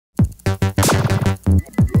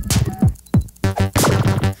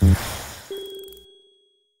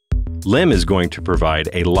LIM is going to provide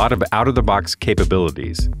a lot of out-of-the-box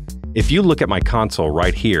capabilities. If you look at my console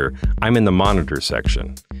right here, I'm in the Monitor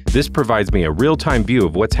section. This provides me a real-time view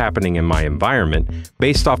of what's happening in my environment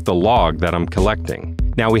based off the log that I'm collecting.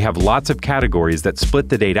 Now we have lots of categories that split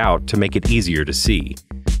the data out to make it easier to see.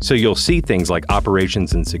 So you'll see things like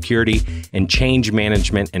operations and security and change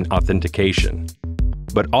management and authentication.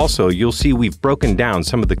 But also you'll see we've broken down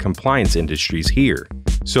some of the compliance industries here.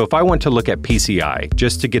 So if I want to look at PCI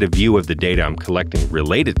just to get a view of the data I'm collecting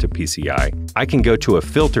related to PCI, I can go to a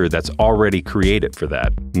filter that's already created for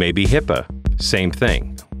that. Maybe HIPAA. Same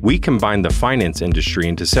thing. We combine the finance industry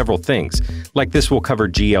into several things, like this will cover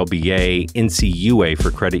GLBA, NCUA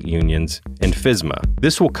for credit unions, and FISMA.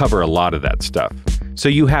 This will cover a lot of that stuff. So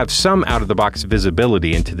you have some out-of-the-box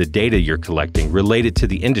visibility into the data you're collecting related to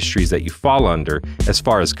the industries that you fall under as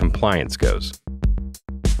far as compliance goes.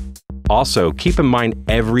 Also, keep in mind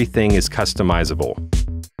everything is customizable.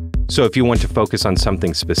 So if you want to focus on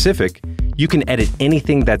something specific, you can edit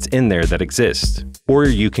anything that's in there that exists, or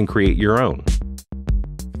you can create your own.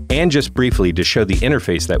 And just briefly to show the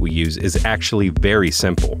interface that we use is actually very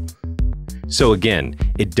simple. So again,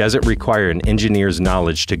 it doesn't require an engineer's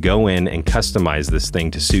knowledge to go in and customize this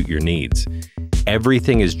thing to suit your needs.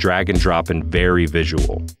 Everything is drag and drop and very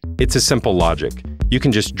visual. It's a simple logic. You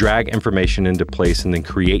can just drag information into place and then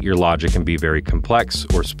create your logic and be very complex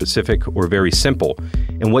or specific or very simple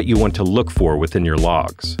in what you want to look for within your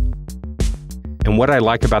logs. And what I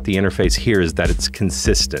like about the interface here is that it's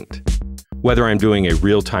consistent. Whether I'm doing a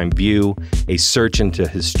real-time view, a search into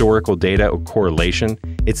historical data or correlation,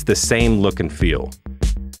 it's the same look and feel.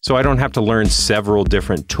 So I don't have to learn several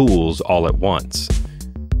different tools all at once.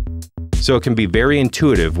 So it can be very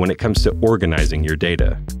intuitive when it comes to organizing your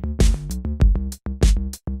data.